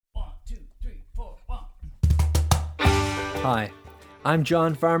Hi, I'm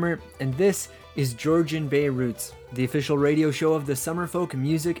John Farmer, and this is Georgian Bay Roots, the official radio show of the Summerfolk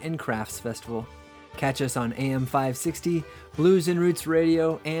Music and Crafts Festival. Catch us on AM 560, Blues and Roots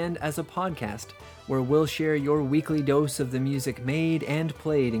Radio, and as a podcast, where we'll share your weekly dose of the music made and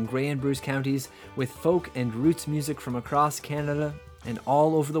played in Grey and Bruce counties with folk and roots music from across Canada and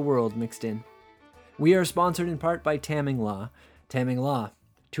all over the world mixed in. We are sponsored in part by Tamming Law. Tamming Law.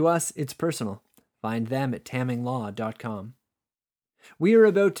 To us, it's personal. Find them at tamminglaw.com. We are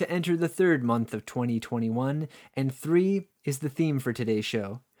about to enter the third month of 2021, and 3 is the theme for today's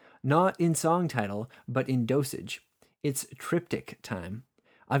show. Not in song title, but in dosage. It's triptych time.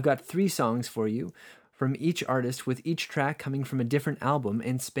 I've got 3 songs for you from each artist, with each track coming from a different album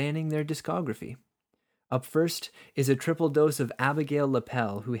and spanning their discography. Up first is a triple dose of Abigail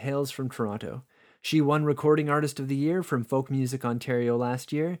Lapel, who hails from Toronto. She won Recording Artist of the Year from Folk Music Ontario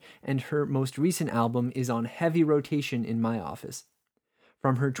last year, and her most recent album is on heavy rotation in my office.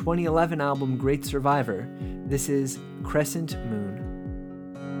 From her 2011 album Great Survivor, this is Crescent Moon.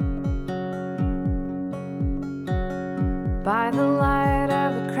 By the light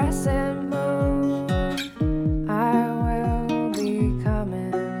of the crescent moon, I will be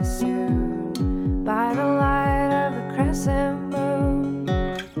coming soon. By the light of the crescent moon,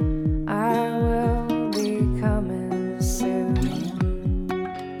 I will be coming soon.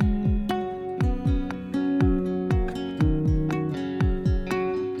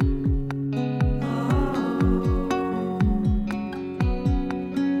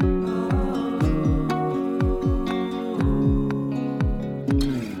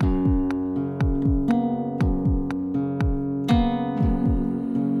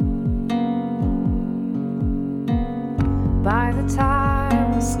 By the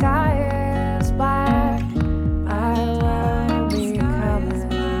time the sky is black, I will be coming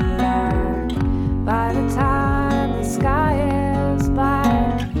back. By the time the sky is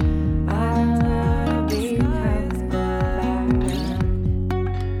black, I will be coming back.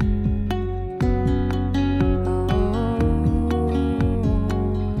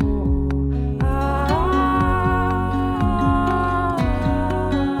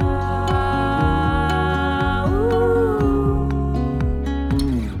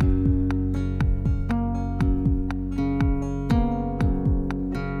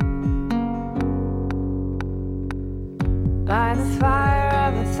 By the fire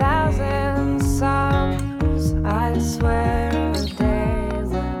of 1,000 suns, I swear the day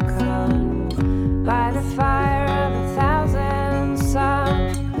will come. By the fire of 1,000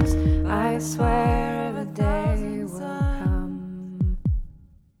 suns, I swear the day will come.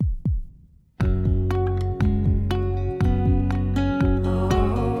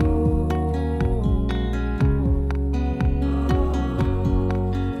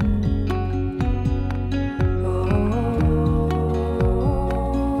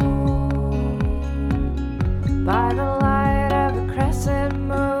 By the light of the crescent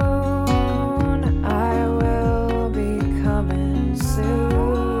moon, I will be coming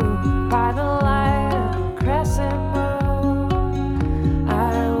soon. By the light of the crescent moon,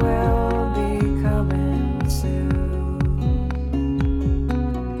 I will be coming soon.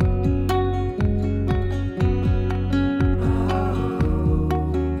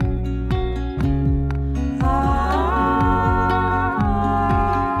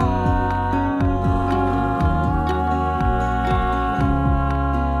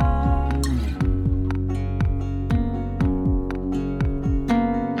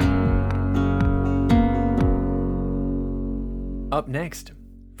 Up next,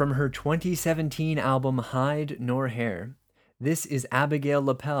 from her 2017 album Hide Nor Hair, this is Abigail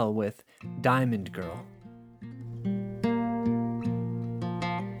Lapel with Diamond Girl.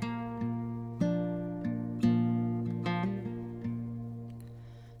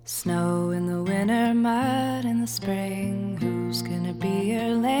 Snow in the winter, mud in the spring. Who's gonna be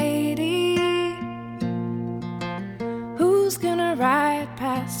your lady? Who's gonna ride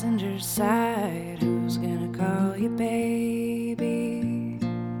passenger side? Who's gonna call you baby?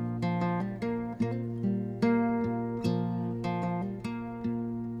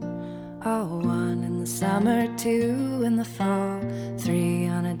 Oh, 1 in the summer, 2 in the fall, 3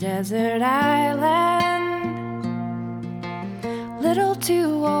 on a desert island. Little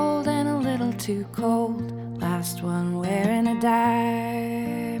too old and a little too cold. Last one wearing a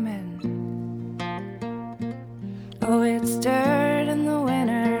diamond. Oh, it's dirt in the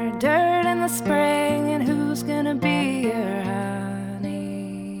winter, dirt in the spring. And who's gonna be your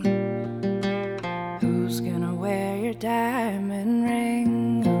honey? Who's gonna wear your diamond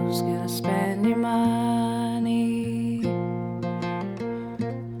ring? Who's gonna spend your money?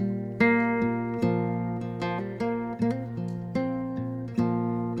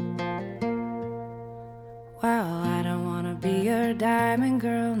 diamond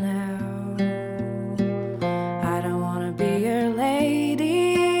girl now. I don't wanna be your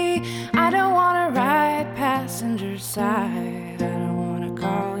lady. I don't wanna ride passenger side. I don't wanna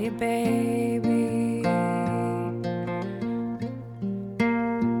call you baby.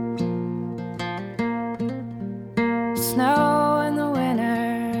 Snow in the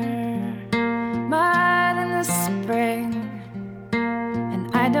winter, mud in the spring, and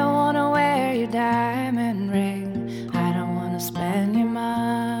I don't wanna wear your diamond ring. I don't wanna spend your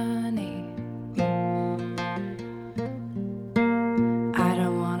money. I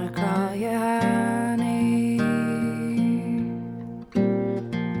don't wanna call you honey.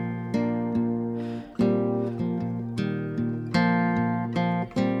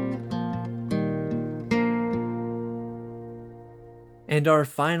 And our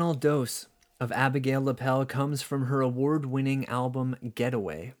final dose of Abigail Lapel comes from her award-winning album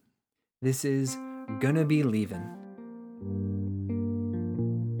Getaway. This is Gonna Be Leavin'.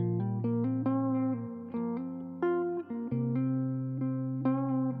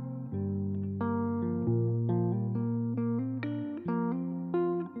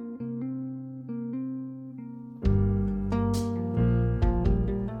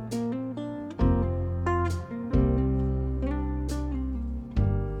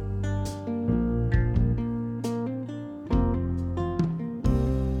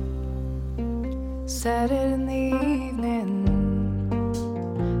 Said it in the evening,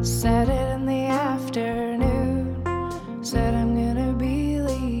 said it in the afternoon, said I'm gonna be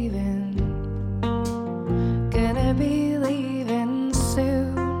leaving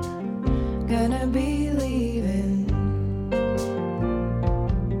soon, gonna be leaving.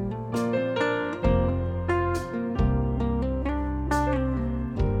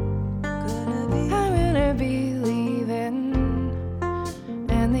 I'm gonna be leaving,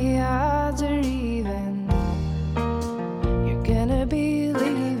 and the odds are even. You're gonna be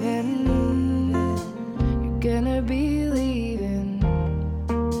leaving. You're gonna be leaving.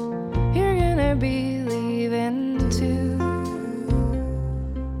 You're gonna be leaving too.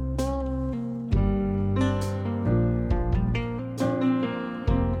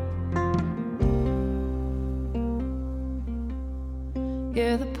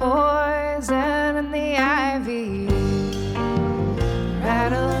 You're the poison and the ivy,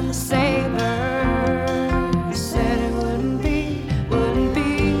 rattle and the saber. Said it wouldn't be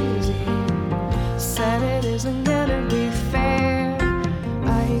easy. Said it isn't gonna be fair.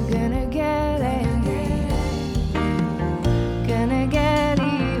 Are you gonna get angry? Gonna get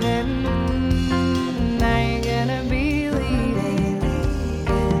even? Are you gonna be leaving?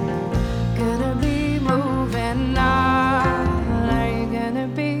 Gonna be moving on? Are you gonna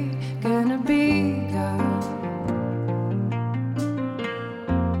be gone?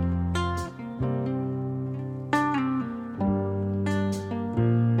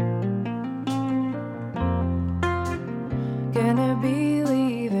 Gonna be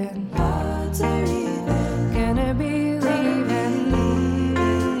leaving. Odds are even. Gonna be leaving.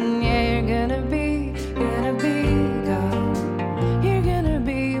 Yeah, you're gonna be gone. You're gonna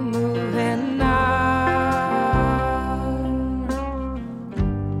be moving on.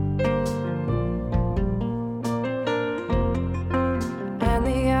 And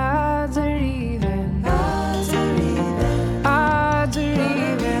the odds are even. Odds are even. Odds are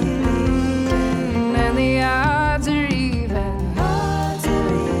even. And the odds are even. Odds are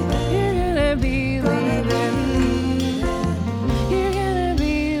even. You're gonna be leaving. You're gonna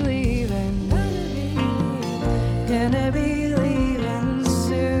be leaving. Gonna be leaving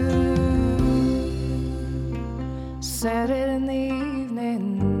soon. Said it in the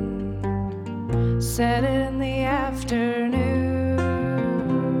evening. Said it in the afternoon.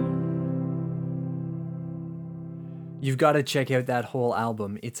 You've got to check out that whole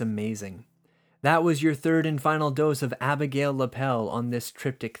album. It's amazing. That was your third and final dose of Abigail Lapel on this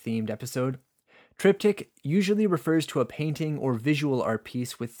triptych-themed episode. Triptych usually refers to a painting or visual art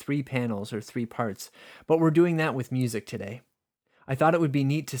piece with 3 panels or 3 parts, but we're doing that with music today. I thought it would be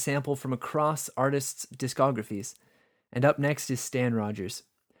neat to sample from across artists' discographies. And up next is Stan Rogers.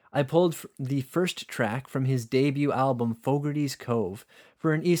 I pulled the first track from his debut album Fogarty's Cove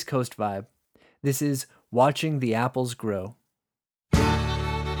for an East Coast vibe. This is Watching the Apples Grow.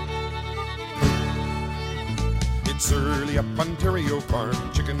 It's early up Ontario farm,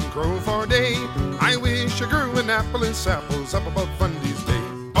 chicken crow for day. I wish a girl in Annapolis apples up above Fundy's Bay.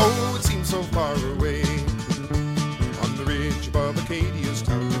 Oh, it seems so far away. On the ridge above Acadia's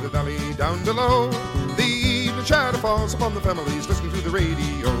town, to the valley down below, the evening shadow falls upon the families listening to the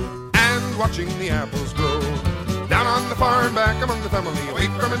radio and watching the apples grow. Down on the farm back among the family, away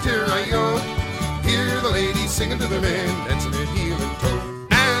from Ontario, Hear the ladies singing to their men, dancing it heel and toe,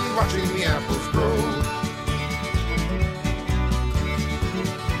 and watching the apples grow.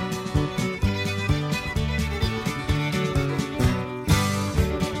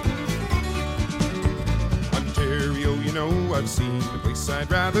 Ontario, you know I've seen the place I'd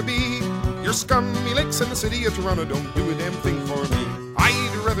rather be. Your scummy lakes in the city of Toronto don't do a damn thing for me.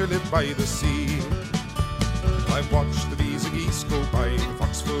 I'd rather live by the sea. I've watched the Visa geese go by the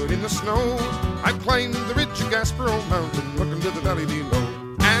Foxfoot in the snow. I've climbed the ridge of Gaspereau Mountain, looking to the valley below,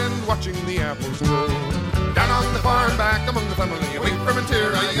 and watching the apples grow. Down on the farm, back among the family, away from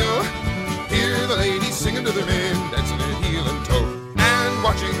Ontario. Hear the ladies singing to their men, dancing it heel and toe, and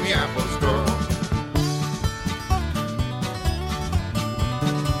watching the apples grow.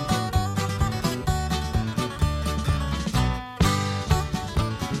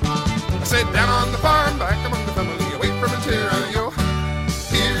 Sit down on the farm, back among the family, away from Ontario.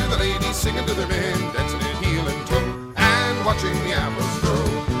 Hear the ladies singing to their men, dancing it heel and toe, and watching the apples grow.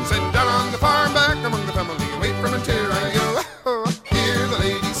 Sit down on the farm, back among the family, away from Ontario. Hear the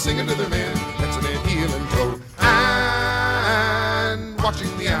ladies singing to their men, dancing it heel and toe, and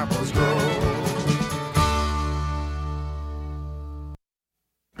watching the apples grow.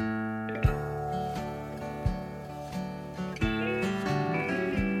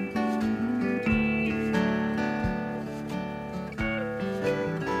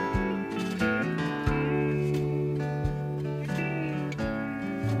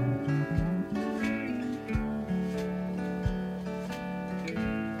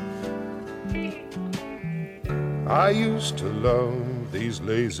 I used to love these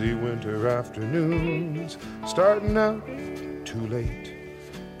lazy winter afternoons, starting out too late,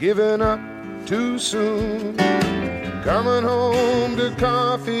 giving up too soon, coming home to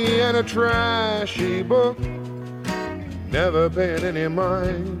coffee and a trashy book, never paying any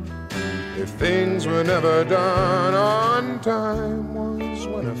mind if things were never done on time. Was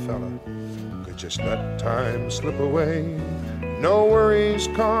when a fella could just let time slip away. No worries,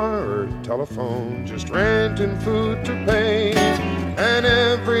 car or telephone, just rent and food to pay. And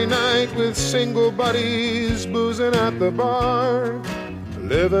every night with single buddies boozing at the bar,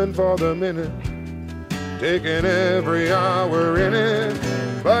 living for the minute, taking every hour in it.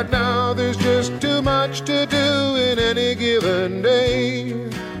 But now there's just too much to do in any given day.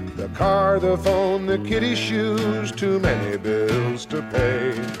 The car, the phone, the kiddie shoes, too many bills to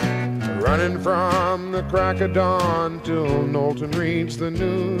pay. Running from the crack of dawn till Knowlton reads the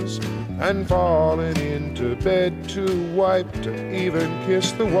news, and falling into bed too wiped to even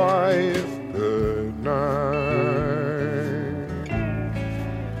kiss the wife goodnight.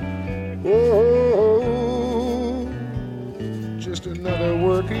 Oh, just another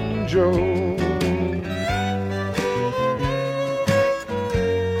working Joe.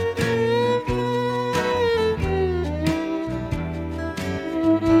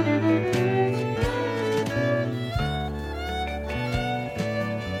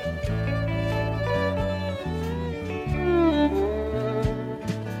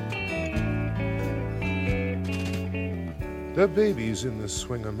 The baby's in the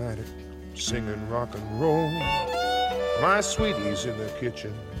swing-o-matic, singing rock and roll. My sweetie's in the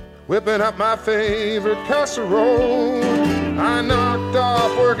kitchen, whipping up my favorite casserole. I knocked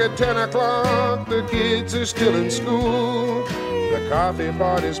off work at 10 o'clock, the kids are still in school. The coffee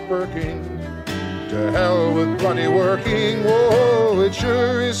pot is perking, to hell with bloody working. Whoa, it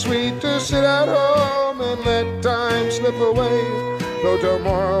sure is sweet to sit at home and let time slip away. Though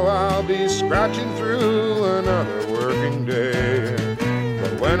tomorrow I'll be scratching through another working day.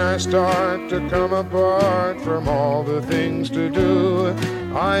 But when I start to come apart from all the things to do,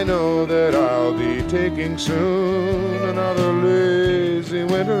 I know that I'll be taking soon another lazy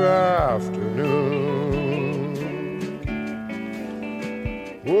winter afternoon.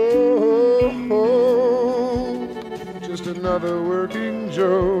 Whoa, just another working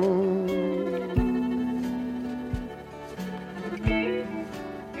Joe.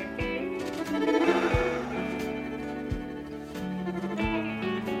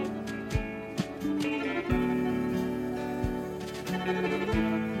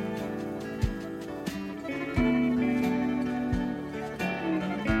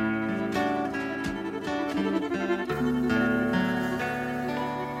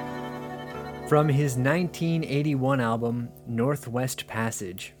 From his 1981 album, Northwest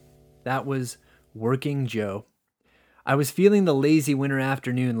Passage, that was Working Joe. I was feeling the lazy winter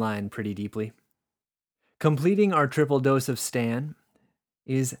afternoon line pretty deeply. Completing our triple dose of Stan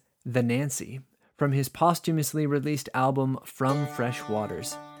is The Nancy, from his posthumously released album From Fresh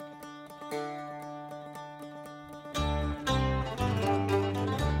Waters.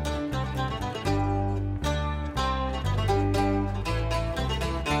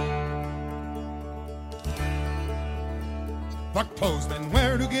 what clothes men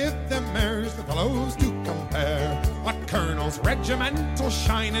wear to give them airs, the fellows to compare. What colonels, regimental,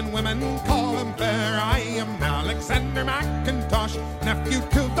 shining women call them fair. I am Alexander McIntosh, nephew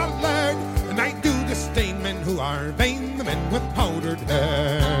to the laird, and I do disdain men who are vain, the men with powdered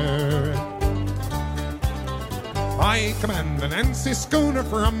hair. I command the Nancy schooner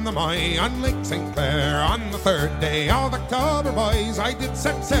from the Moy on Lake St. Clair. On the 3rd day of October, boys, I did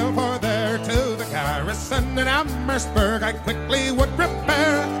set sail for there. To the garrison in Amherstburg I quickly would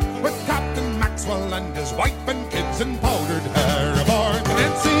repair, with Captain Maxwell and his wife and kids in powdered hair. Aboard the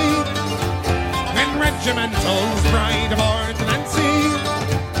Nancy, and regimentals ride aboard the Nancy,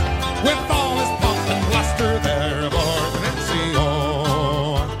 with all his pomp and bluster there. Aboard the Nancy, oh.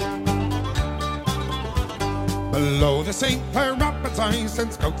 Below the St. Clair Rapids I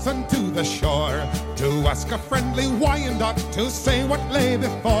sent scouts unto the shore, to ask a friendly Wyandotte to say what lay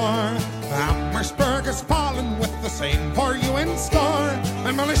before. Amherstburg has fallen with the same for you in store,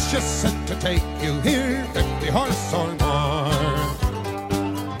 and militia sent to take you here, 50 horse or more.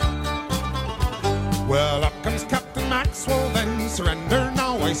 Well, up comes Captain Maxwell, then surrender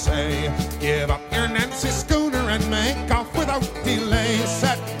now I say. Give up your Nancy schooner and make off without delay.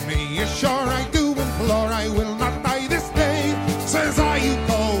 Set me ashore, I do implore, I will not die this day. Says I, you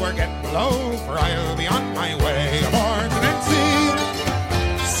go or get below, for I'll be on my way. Aboard the Nancy,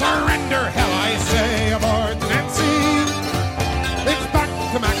 surrender hell I say. Aboard the Nancy, it's back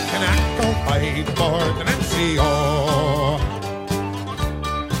to Mackinac, go fight. Aboard the Nancy, oh.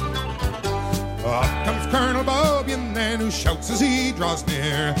 Up comes Colonel Bobian then, who shouts as he draws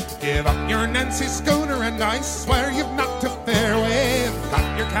near. Give up your Nancy schooner and I swear you've not to fear. We've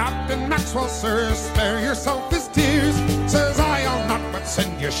got your Captain Maxwell, sir, spare yourself his tears. Says I'll not but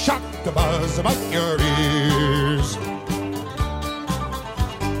send you shot to buzz about your ears.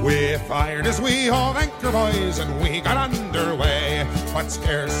 We fired as we hove anchor, boys, and we got underway, but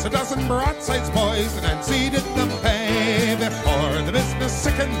scarce a dozen broadsides, boys, the Nancy did them pay. Before the business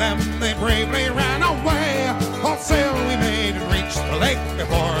sickened them, they bravely ran away. All sail we made and reached the lake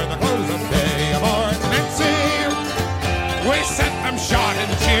before the close of day. Aboard the Nancy, we sent them shot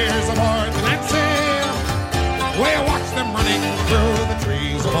and cheers. Aboard the Nancy, we watched them running through the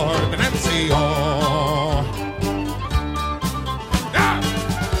trees. Aboard the Nancy, oh.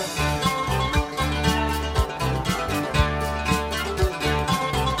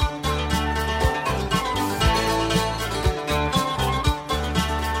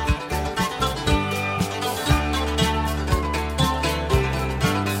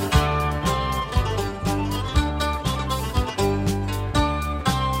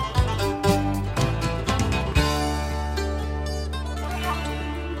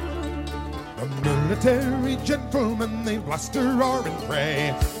 Military gentlemen, they bluster, roar, and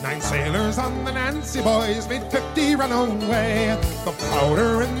pray. 9 sailors on the Nancy, boys, made 50 run away. The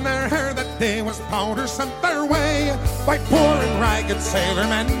powder in their hair that day was powder sent their way by poor and ragged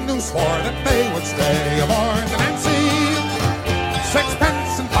sailormen who swore that they would stay. Aboard the Nancy, 6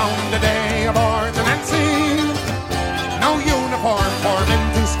 pence and pound a day. Aboard the Nancy, no uniform for men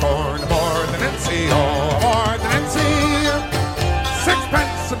to scorn. Aboard the Nancy, oh. Aboard the Nancy, 6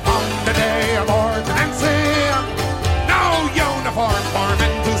 pence and pound a day. Aboard the Nancy, no uniform for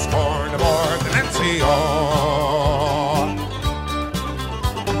men to scorn. Aboard the Nancy, oh.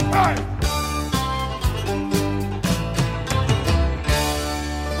 Aye.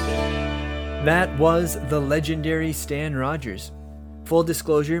 That was the legendary Stan Rogers. Full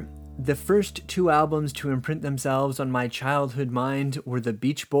disclosure, the first 2 albums to imprint themselves on my childhood mind were the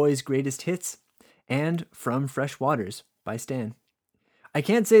Beach Boys' Greatest Hits and From Fresh Waters by Stan. I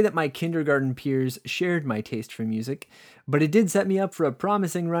can't say that my kindergarten peers shared my taste for music, but it did set me up for a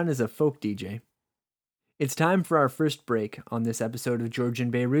promising run as a folk DJ. It's time for our first break on this episode of Georgian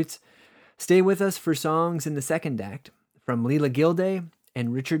Bay Roots. Stay with us for songs in the second act from Leela Gilday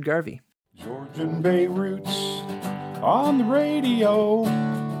and Richard Garvey. Georgian Bay Roots on the radio,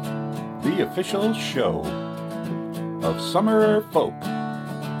 the official show of summer folk,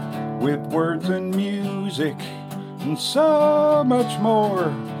 with words and music and so much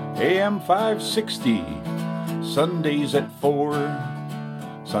more. AM 560, Sundays at 4,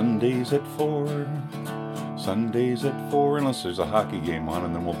 Sundays at 4, Sundays at 4, unless there's a hockey game on,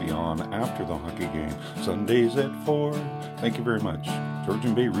 and then we'll be on after the hockey game. Sundays at 4. Thank you very much.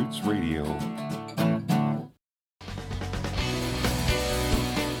 Georgian Bay Roots Radio.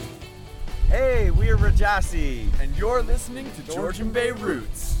 Hey, we're Rajasi, and you're listening to Georgian Bay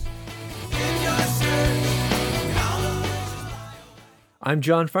Roots. I'm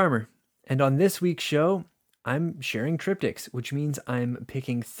John Farmer, and on this week's show, I'm sharing triptychs, which means I'm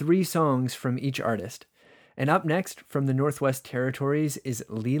picking 3 songs from each artist. And up next from the Northwest Territories is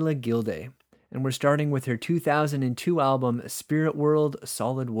Leela Gilday. And we're starting with her 2002 album Spirit World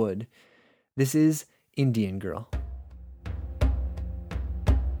Solid Wood. This is Indian Girl.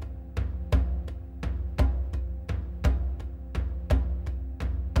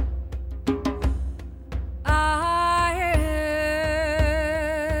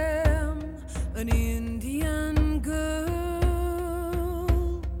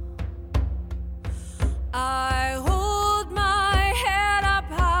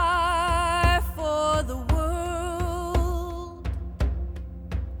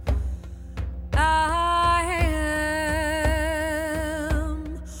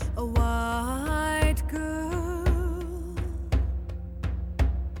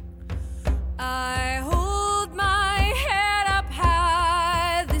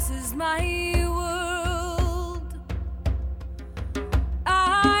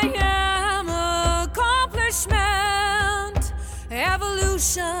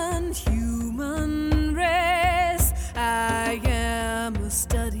 Human race, I am a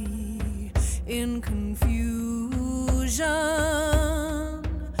study in confusion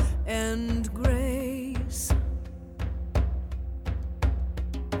and grace.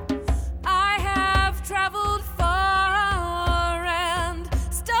 I have traveled far and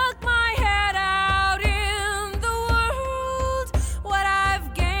stuck my head out in the world. What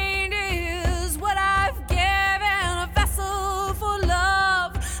I've gained is what I've given, a vessel for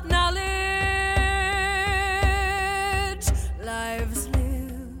love, knowledge, lives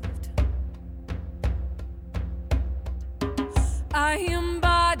lived. I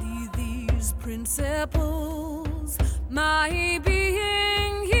embody these principles. My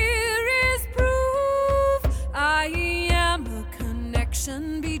being here is proof. I am a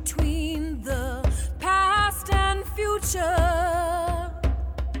connection between the past and future.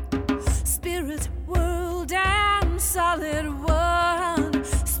 Spirit, world, and solid one.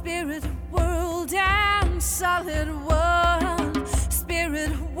 Spirit, world, and solid one.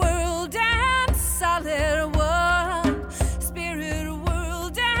 Spirit, world, and solid one. Spirit,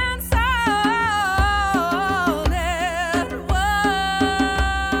 world, and solid one.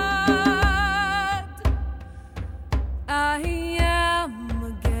 I am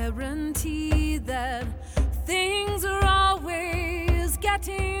a guarantee that things are always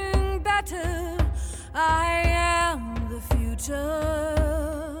getting better. I am the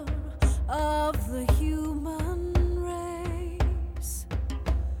future of the human race.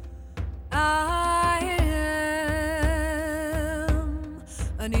 I am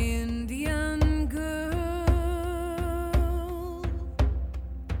an Indian girl.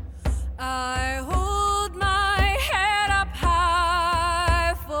 I hold my head up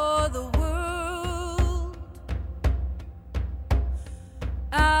high for the world.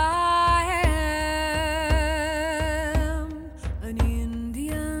 I am an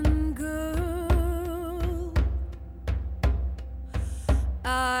Indian girl.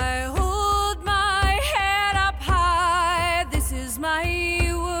 I hold my head up high. This is my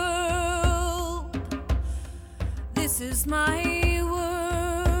world. This is my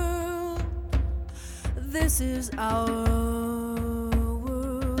world. This is our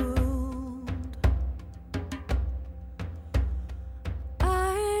world.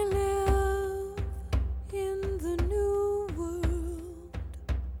 I live in the new world.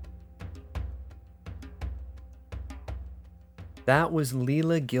 That was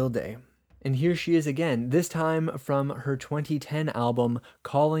Leela Gilday. And here she is again, this time from her 2010 album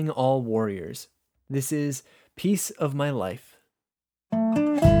Calling All Warriors. This is Piece of My Life.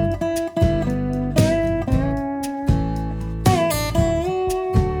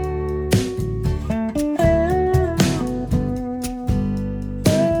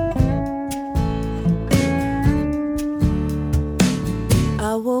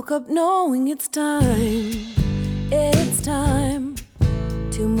 I woke up knowing it's time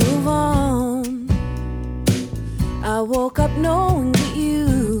to move on. I woke up knowing that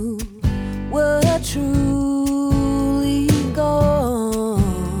you were truly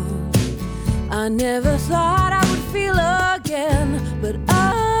gone. I never thought I would feel again, but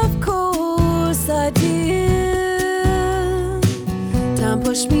of course I did. Time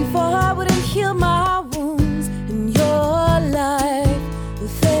pushed me forward and healed my wounds, and your life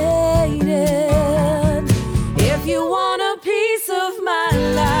faded. If you want a piece of my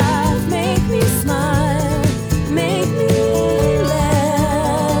life, make me smile, make me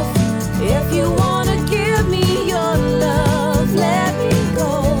laugh. If you want to give me your love, let me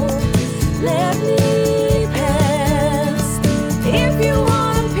go, let me pass. If you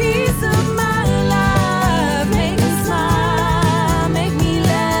want a piece of my life, make me smile, make me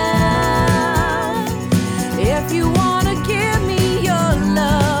laugh.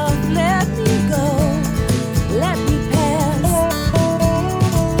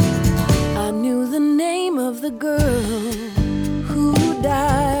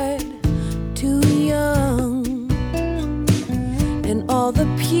 all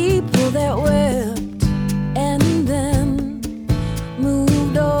the people that wept and then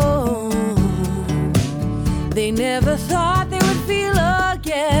moved on. They never thought they would feel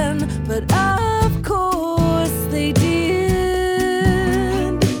again, but of course they did.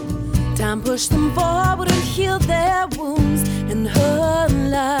 Time pushed them forward and healed their wounds, and her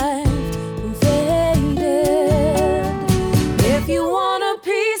life faded. If you want a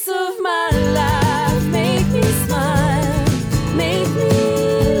piece of my life, make me smile, make me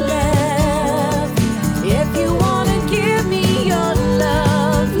laugh. If you want to give me your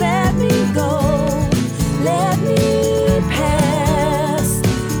love, let me go, let me pass.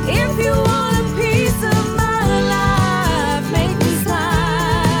 If you want a piece of my life, make me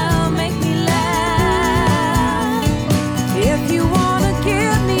smile, make me laugh. If you want to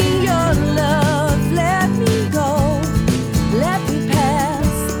give me your love, let me go, let me pass.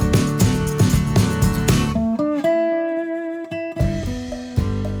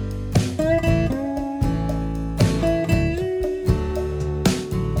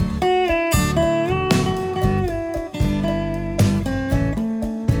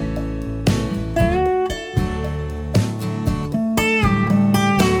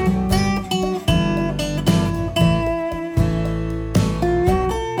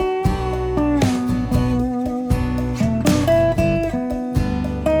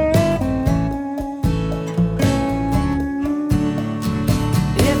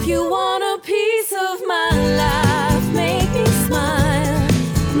 If you want a piece of my life, make me smile,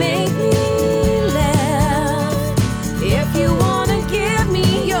 make me laugh. If you want to give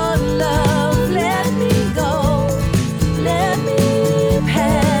me your love, let me go, let me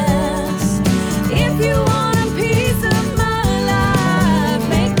pass. If you want a piece of my life,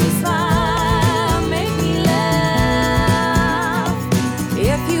 make me smile, make me laugh.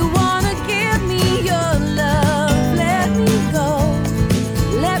 If you want to give me your love, let me go,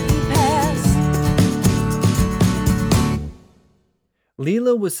 let me pass.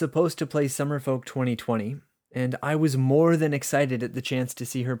 Leela was supposed to play Summerfolk 2020, and I was more than excited at the chance to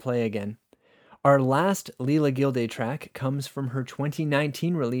see her play again. Our last Leela Gilday track comes from her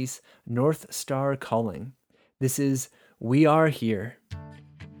 2019 release, North Star Calling. This is We Are Here.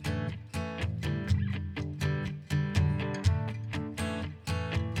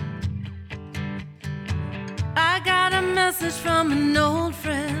 I got a message from an old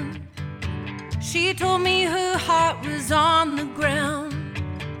friend. She told me her heart was on the ground.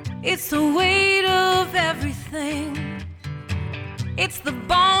 It's the weight of everything. It's the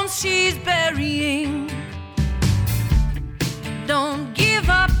bones she's burying. Don't give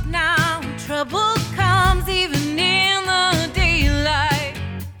up now. Trouble comes even in the daylight.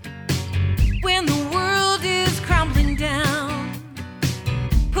 When the world is crumbling down,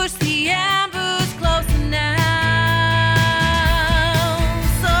 push the embers closer now.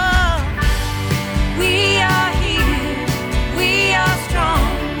 So we are here, we are strong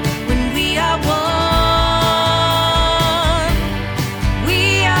when we are one. We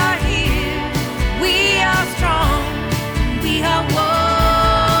are here, we are strong when we are one.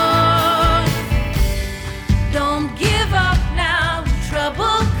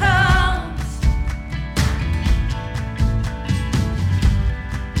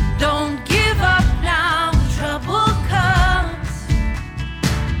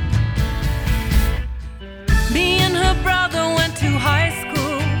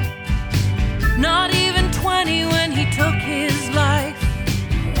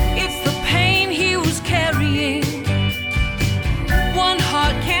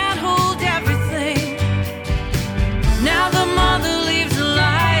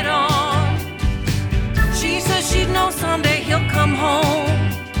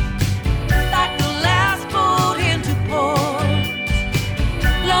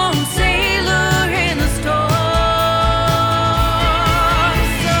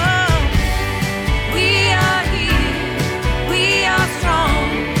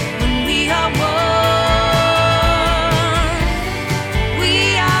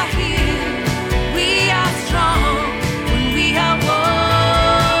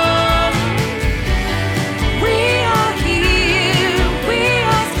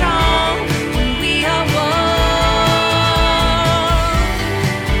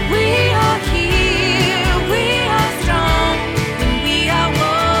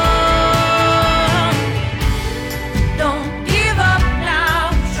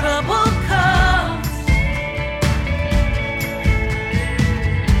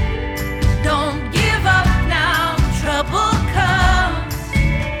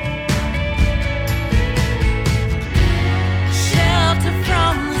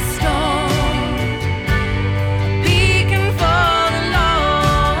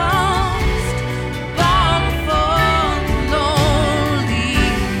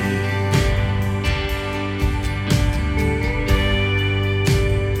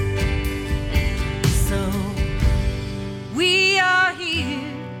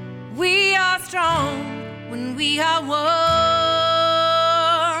 are one.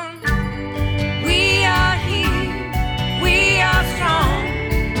 We are here, we are strong,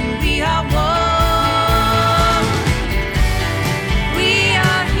 we are one. We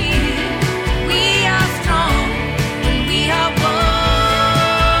are here, we are strong, and we are one.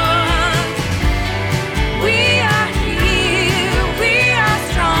 We are here, we are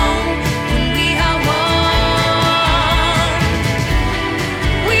strong, and we are one.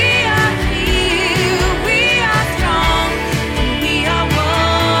 We are here, we are strong, and we are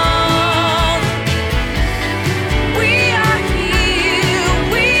one. We are here,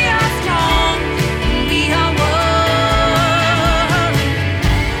 we are strong, and we are one.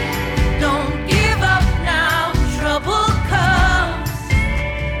 Don't give up now, trouble comes.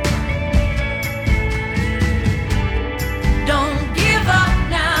 Don't give up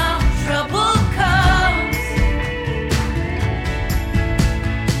now, trouble comes.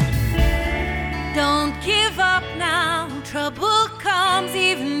 Don't give up now, trouble comes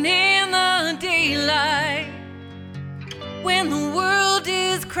even in the daylight. When the world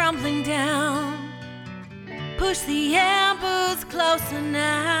is crumbling down, push the embers closer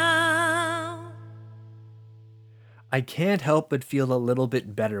now. I can't help but feel a little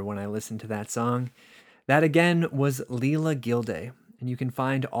bit better when I listen to that song. That again was Leela Gilday, and you can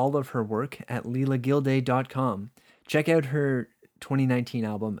find all of her work at leelagilday.com. Check out her 2019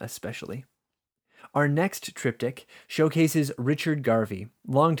 album especially. Our next triptych showcases Richard Garvey,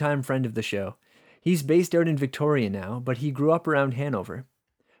 longtime friend of the show. He's based out in Victoria now, but he grew up around Hanover.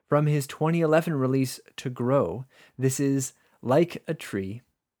 From his 2011 release To Grow, this is Like a Tree.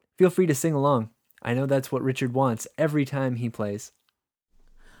 Feel free to sing along. I know that's what Richard wants every time he plays.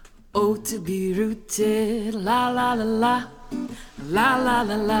 Oh, to be rooted, la la la la, la la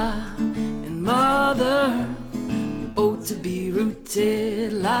la la, in mother. Oh, to be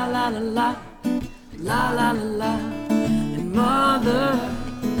rooted, la la la la, la la la la, in mother.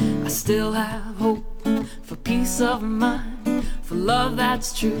 I still have hope for peace of mind, for love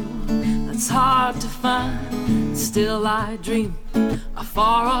that's true, that's hard to find. Still I dream a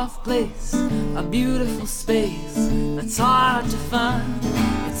far off place, a beautiful space that's hard to find.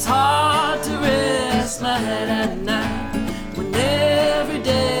 It's hard to rest my head at night when every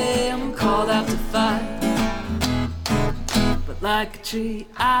day I'm called out to fight. But like a tree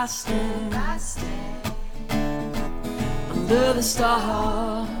I stand under the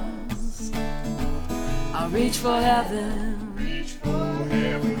stars. I reach for heaven,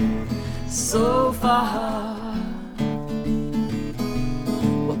 so far.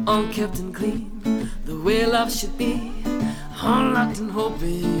 We're unkept and clean, the way love should be. Unlocked and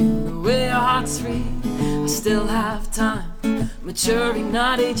hoping, the way our heart's free. I still have time, maturing,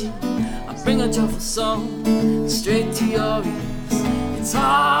 not aging. I bring a joyful song straight to your ears. It's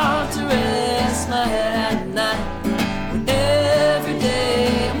hard to rest my head at night when every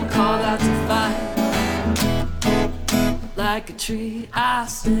day I'm called out to fight. Like a tree I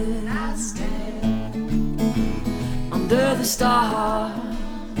stand under the stars.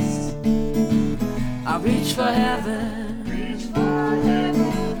 I reach for heaven,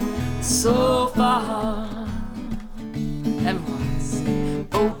 so far. Everyone sing.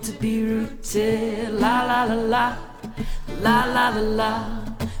 Oh, to be rooted, la la la la, la la la la,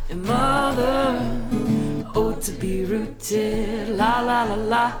 in mother. Oh, to be rooted, la la la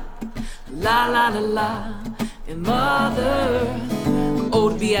la, la la la la, in mother. Oh,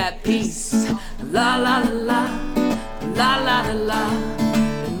 to be at peace, la la la la, la la la la,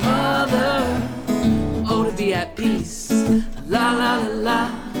 in mother. Oh, to be at peace, la la la la,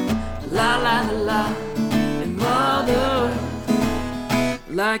 la la la la, and mother.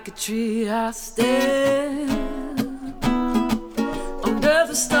 Like a tree I stand under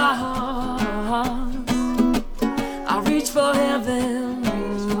the stars. I reach for heaven,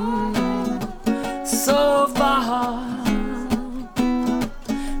 so far.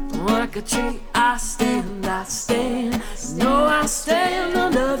 Like a tree I stand, no, I stand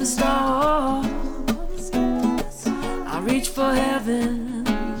under the stars. I reach for heaven,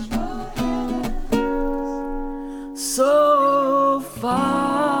 so far.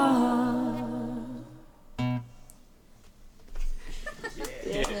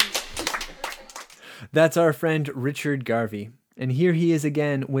 That's our friend Richard Garvey, and here he is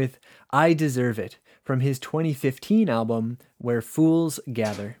again with I Deserve It from his 2015 album Where Fools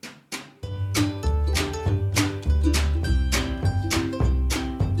Gather.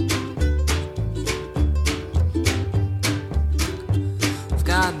 I've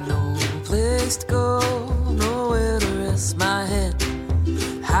got no place to go, nowhere to rest my head.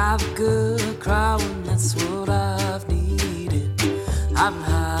 Have a good cry when that's what I've needed. I've been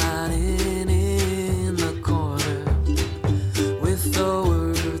hiding in the corner,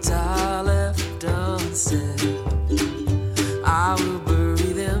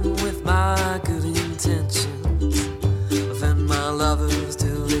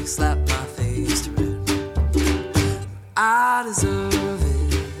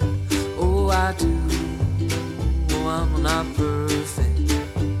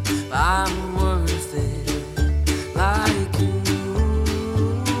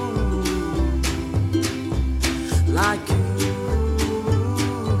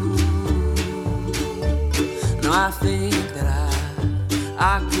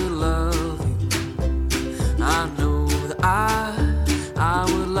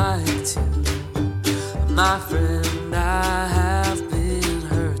 My friend, I have been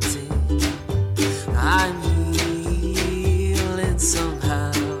hurting. I'm healing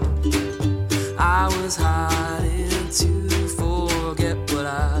somehow. I was hiding to forget what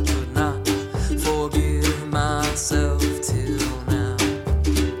I could not forgive myself till now.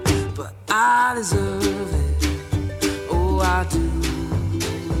 But I deserve it, oh I do.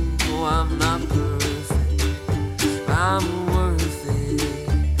 Oh, I'm not perfect, I'm worth it,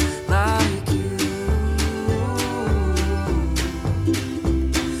 like you,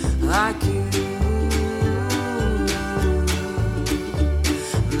 like you.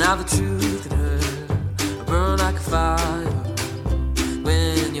 Now the truth can hurt, burn like a fire.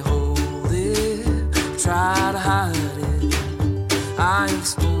 When you hold it, try to hide it. I have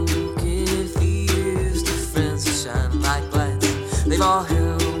spoken fears to friends who shine like lights. They've all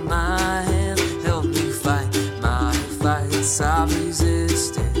held my hand, helped me fight my fights. I've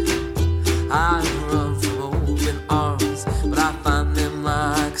resisted, I run from open arms, but I find them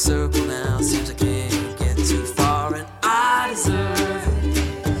like a circle now. Seems I can't get too far, and I deserve it.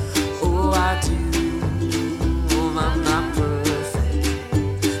 Oh, I do. Oh, I'm not perfect,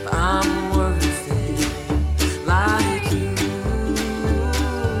 but I'm worth it, like you,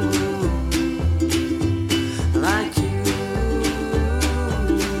 like you,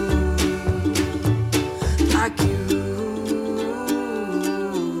 like you,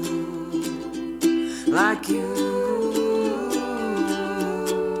 like you,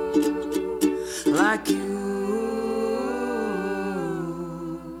 like you,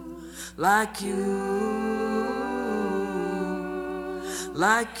 like you,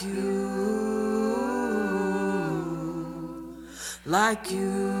 like you, like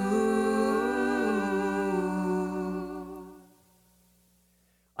you.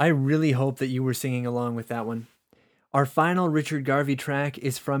 I really hope that you were singing along with that one. Our final Richard Garvey track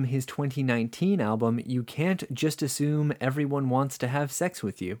is from his 2019 album, You Can't Just Assume Everyone Wants to Have Sex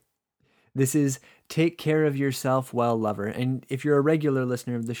With You. This is Take Care of Yourself Well, Lover, and if you're a regular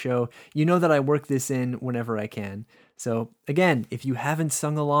listener of the show, you know that I work this in whenever I can. So again, if you haven't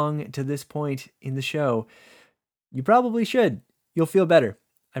sung along to this point in the show, you probably should. You'll feel better,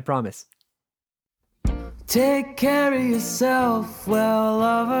 I promise. Take care of yourself, well,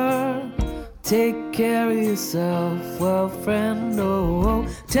 lover. Take care of yourself, well, friend. Oh,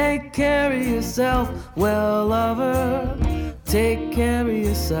 take care of yourself, well, lover. Take care of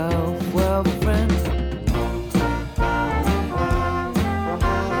yourself, well, friend.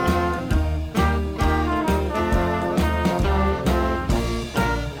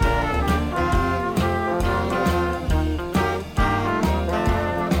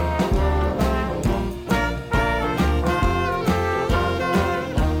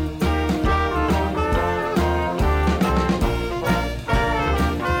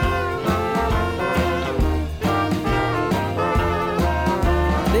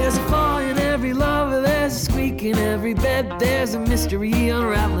 There's a mystery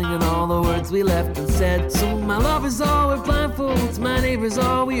unraveling in all the words we left unsaid. So my lovers all wear blindfolds, my neighbors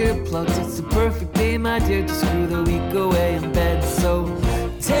all wear earplugs. It's a perfect day, my dear, to screw the week away in bed. So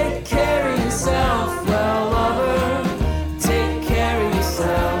take care of yourself, well, lover. Take care of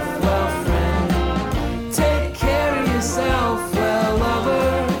yourself, well, friend. Take care of yourself, well,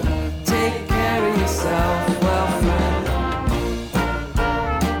 lover. Take care of yourself, well, friend.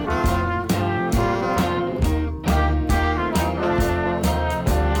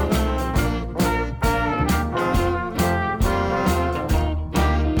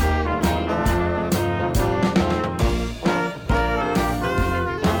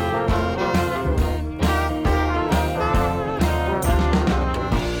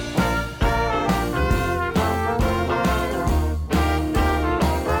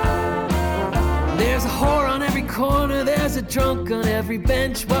 Drunk on every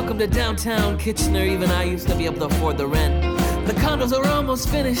bench. Welcome to downtown Kitchener. Even I used to be able to afford the rent. The condos are almost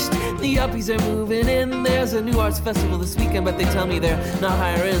finished, the yuppies are moving in. There's a new arts festival this weekend, but they tell me they're not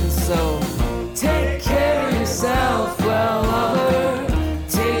hiring. So take care of yourself, well, lover.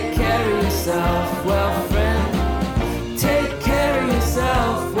 Take care of yourself, well, friend. Take care of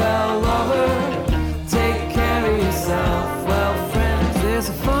yourself, well, lover. Take care of yourself, well, friend. There's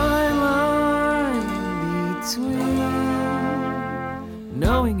a fine line between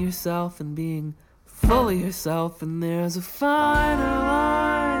knowing yourself and being full of yourself, and there's a finer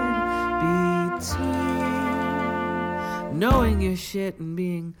line between knowing your shit and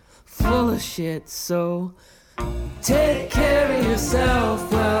being full of shit. So take care of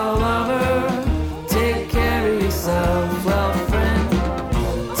yourself, well, lover. Take care of yourself, well, friend.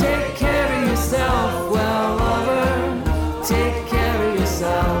 Take care of yourself, well, lover. Take care of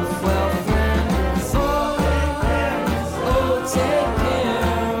yourself, well, friend. Oh,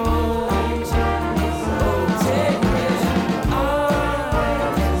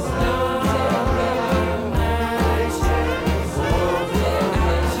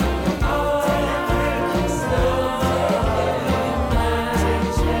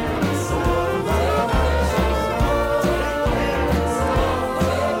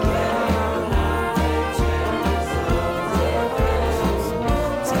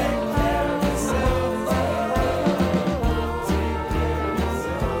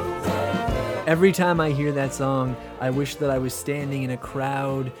 Every time I hear that song, I wish that I was standing in a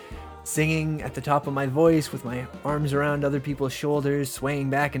crowd, singing at the top of my voice with my arms around other people's shoulders, swaying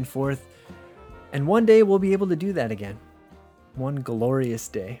back and forth. And one day we'll be able to do that again. One glorious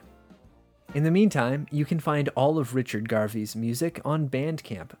day. In the meantime, you can find all of Richard Garvey's music on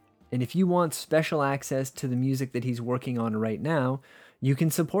Bandcamp. And if you want special access to the music that he's working on right now, you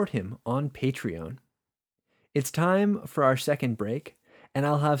can support him on Patreon. It's time for our second break, and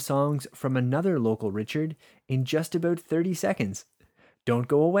I'll have songs from another local Richard in just about 30 seconds. Don't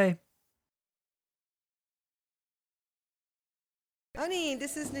go away. Honey,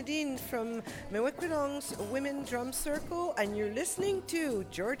 this is Nadine from Mewikwinong's Women Drum Circle, and you're listening to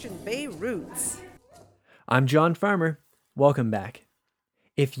Georgian Bay Roots. I'm John Farmer. Welcome back.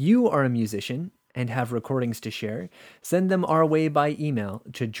 If you are a musician and have recordings to share, send them our way by email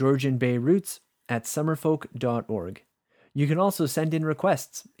to georgianbayroots@summerfolk.org. You can also send in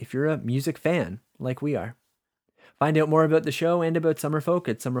requests if you're a music fan like we are. Find out more about the show and about Summerfolk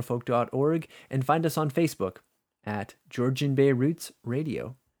at summerfolk.org, and find us on Facebook at Georgian Bay Roots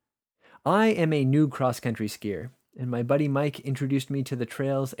Radio. I am a new cross-country skier, and my buddy Mike introduced me to the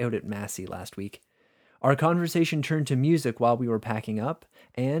trails out at Massey last week. Our conversation turned to music while we were packing up,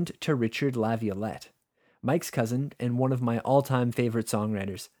 and to Richard Laviolette, Mike's cousin and one of my all-time favorite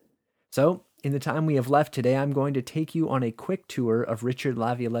songwriters. So, in the time we have left today, I'm going to take you on a quick tour of Richard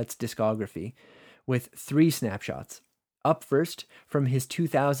Laviolette's discography with 3 snapshots. Up first, from his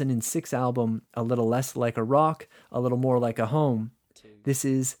 2006 album, A Little Less Like a Rock, A Little More Like a Home, this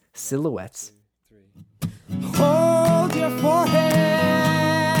is Silhouettes. Hold your forehead,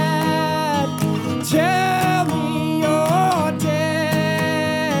 tell me you're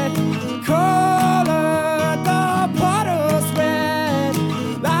dead, color the puddles red,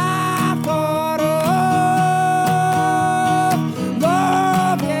 I thought of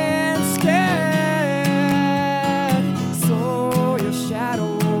love instead, so your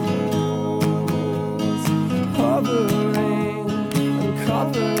shadows hovering,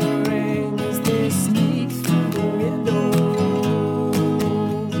 uncovering as they sneak through the windows,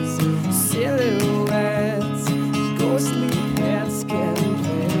 silhouettes, ghostly pets can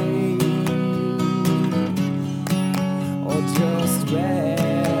play, or just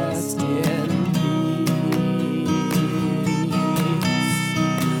rest in peace.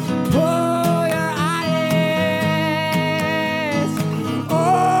 Pull your eyes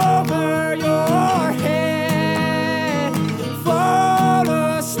over your head, fall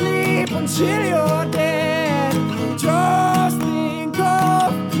asleep until you're dead. Just think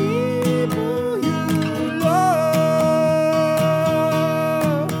of people you love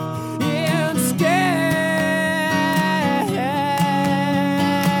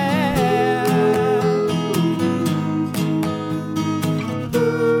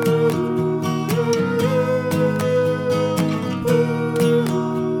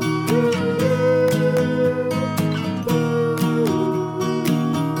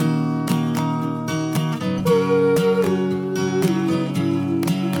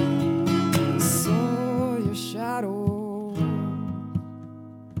saw your shadow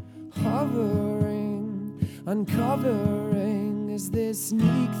hovering, uncovering as they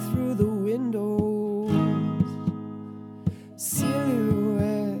sneak through the windows,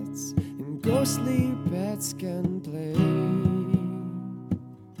 silhouettes and ghostly pets can play,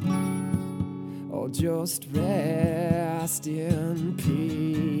 or just rest in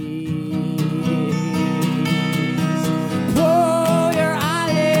peace. Pull your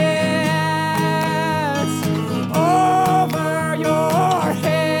eyelids over your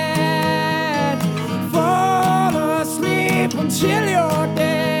head, fall asleep until you're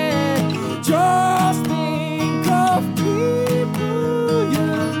dead. Just think of people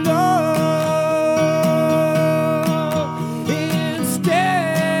you love instead.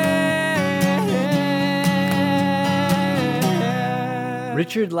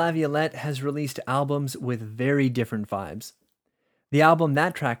 Richard Laviolette has released albums with very different vibes. The album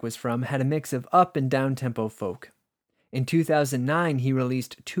that track was from had a mix of up and down tempo folk. In 2009, he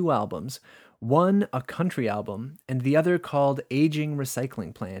released 2 albums, one a country album and the other called Aging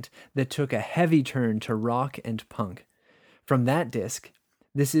Recycling Plant, that took a heavy turn to rock and punk. From that disc,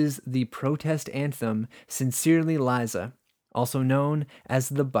 this is the protest anthem Sincerely Liza, also known as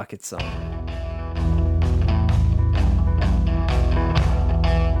the Bucket Song.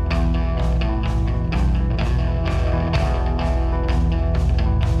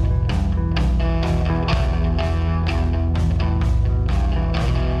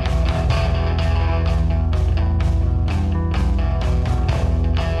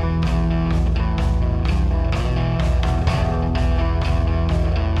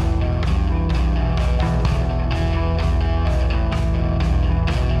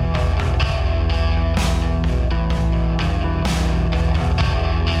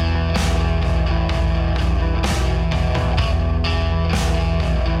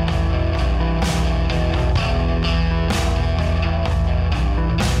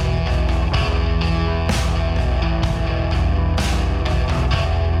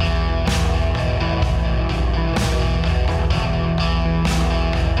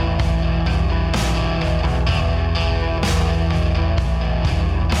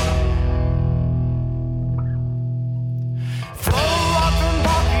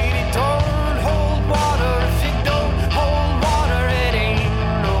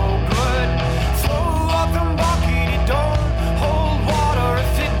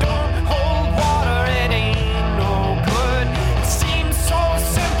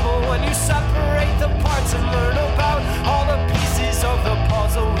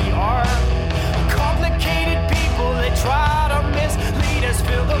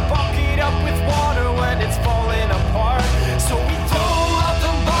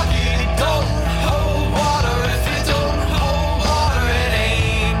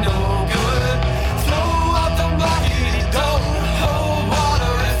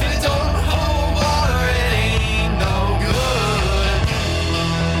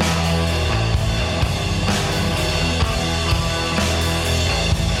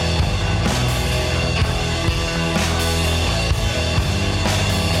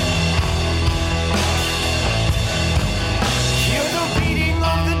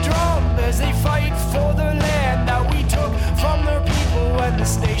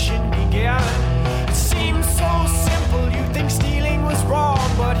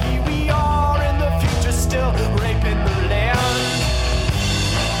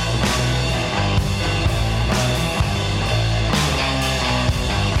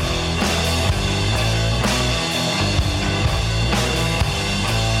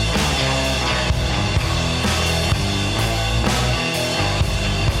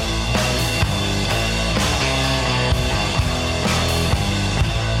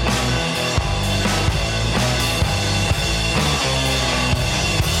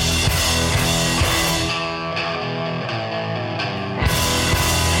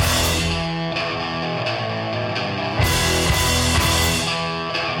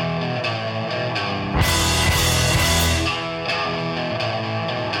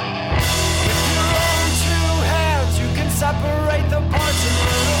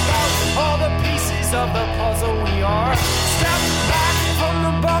 piece of the puzzle we are. Step back from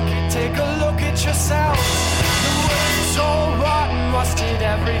the bucket, take a look at yourself. The world's all rotten, rusted,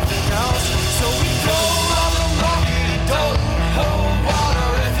 everything else. So we throw out the bucket, it don't hold water.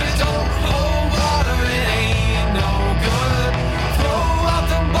 If it don't hold water, it ain't no good. Throw out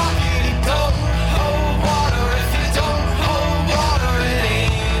the bucket, it don't hold water. If it don't hold water, it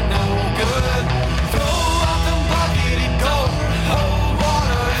ain't no good. Throw out the bucket, it don't hold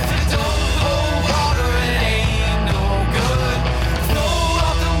water. If it don't hold water, it ain't no good. Throw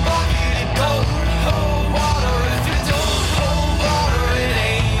out the bucket, it don't hold water. If it don't hold water, it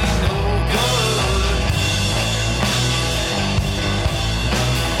ain't no good.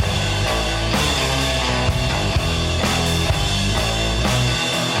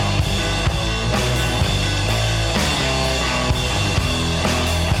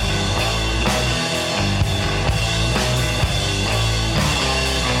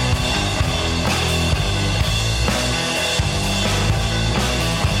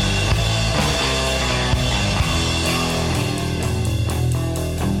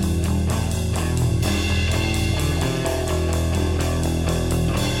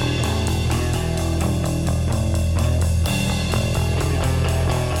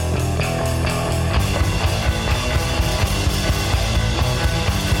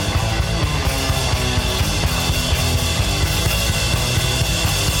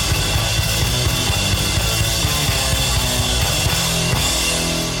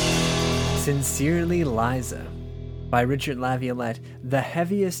 Sincerely Liza by Richard Laviolette, the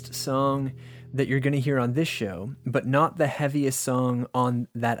heaviest song that you're going to hear on this show, but not the heaviest song on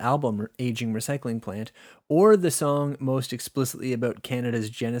that album, Aging Recycling Plant, or the song most explicitly about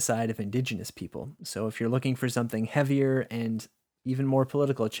Canada's genocide of Indigenous people. So if you're looking for something heavier and even more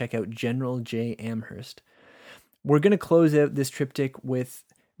political, check out General J. Amherst. We're going to close out this triptych with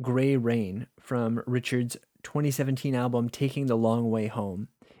Grey Rain from Richard's 2017 album Taking the Long Way Home,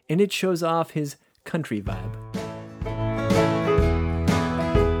 and it shows off his country vibe.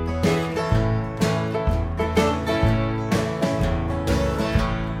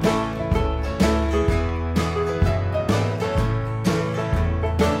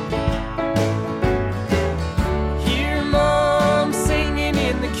 Hear Mom singing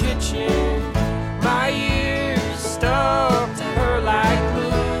in the kitchen. My ears stuck to her like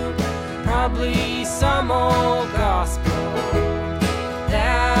glue. Probably some old gospel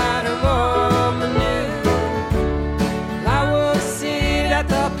that her mama knew. I would sit at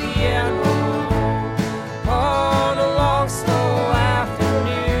the piano on a long slow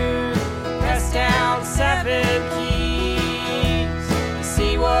afternoon, press down 7 keys,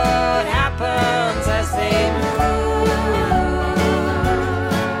 see what happens as they move.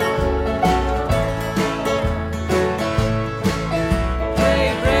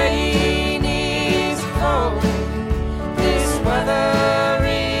 Grey rain is falling, this weather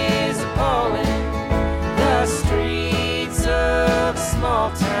is appalling. The streets of a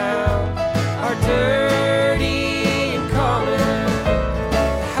small town are dirty and common.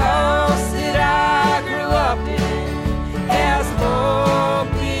 The house that I grew up in has long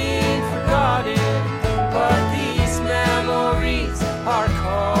been forgotten, but these memories are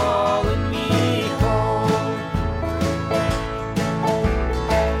calling me home.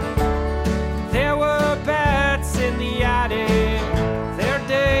 There were bats in the attic, their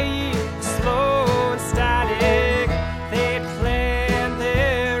day was slow and static. They planned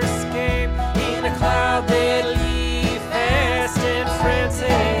their escape in a cloud they'd leave fast and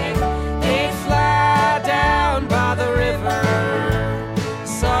frantic. They'd fly down by the river,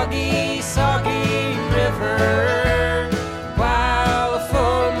 soggy, soggy river, while the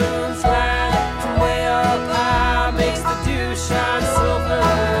full moon's light from way up high makes the dew shine silver.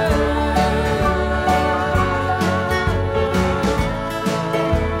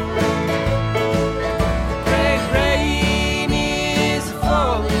 Grey rain is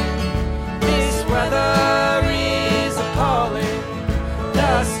falling, this weather is appalling.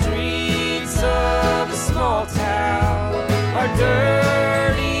 The streets of a small town are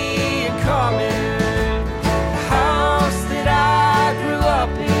dirty and common. The house that I grew up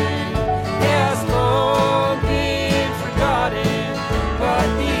in has long been forgotten, but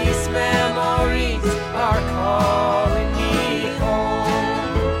these memories are calling me home.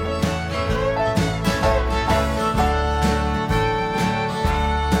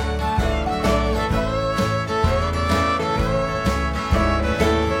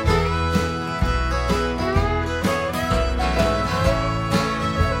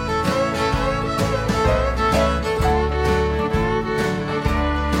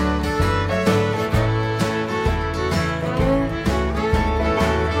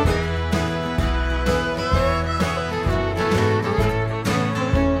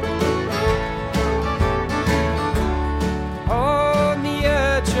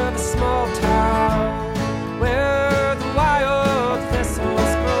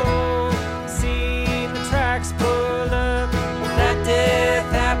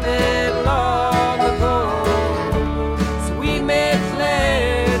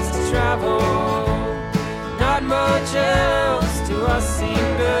 just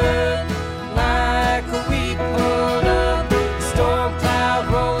seemed good. Like a week pulled up, a storm cloud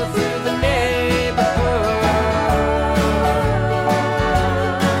rolling through the neighborhood.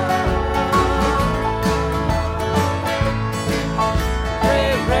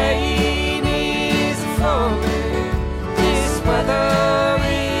 Rain is falling, this weather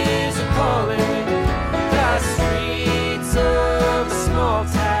is appalling. The streets of a small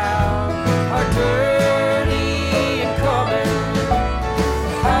town are dirty and common.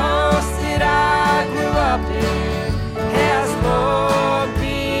 The house that I grew up in has long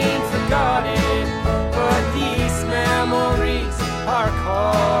been forgotten, but these memories are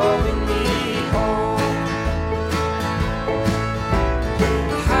calling me home.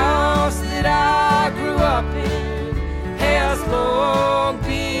 The house that I grew up in has long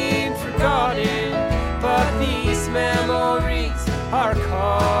been forgotten, but these memories are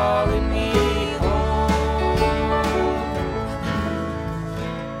calling me home.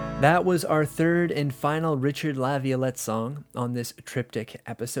 That was our third and final Richard Laviolette song on this triptych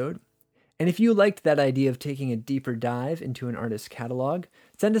episode. And if you liked that idea of taking a deeper dive into an artist's catalog,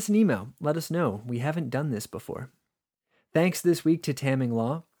 send us an email. Let us know. We haven't done this before. Thanks this week to Tamming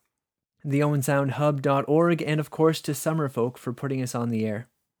Law, theowensoundhub.org, and of course to Summerfolk for putting us on the air.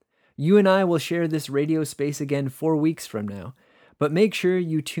 You and I will share this radio space again 4 weeks from now, but make sure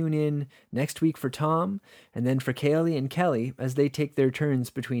you tune in next week for Tom, and then for Kaylee and Kelly as they take their turns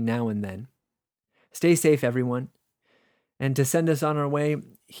between now and then. Stay safe, everyone. And to send us on our way,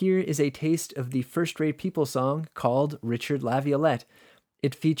 here is a taste of the First Rate People song called Richard Laviolette.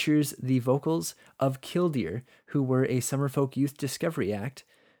 It features the vocals of Killdeer, who were a Summerfolk Youth Discovery act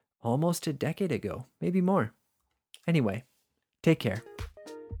almost a decade ago, maybe more. Anyway, take care.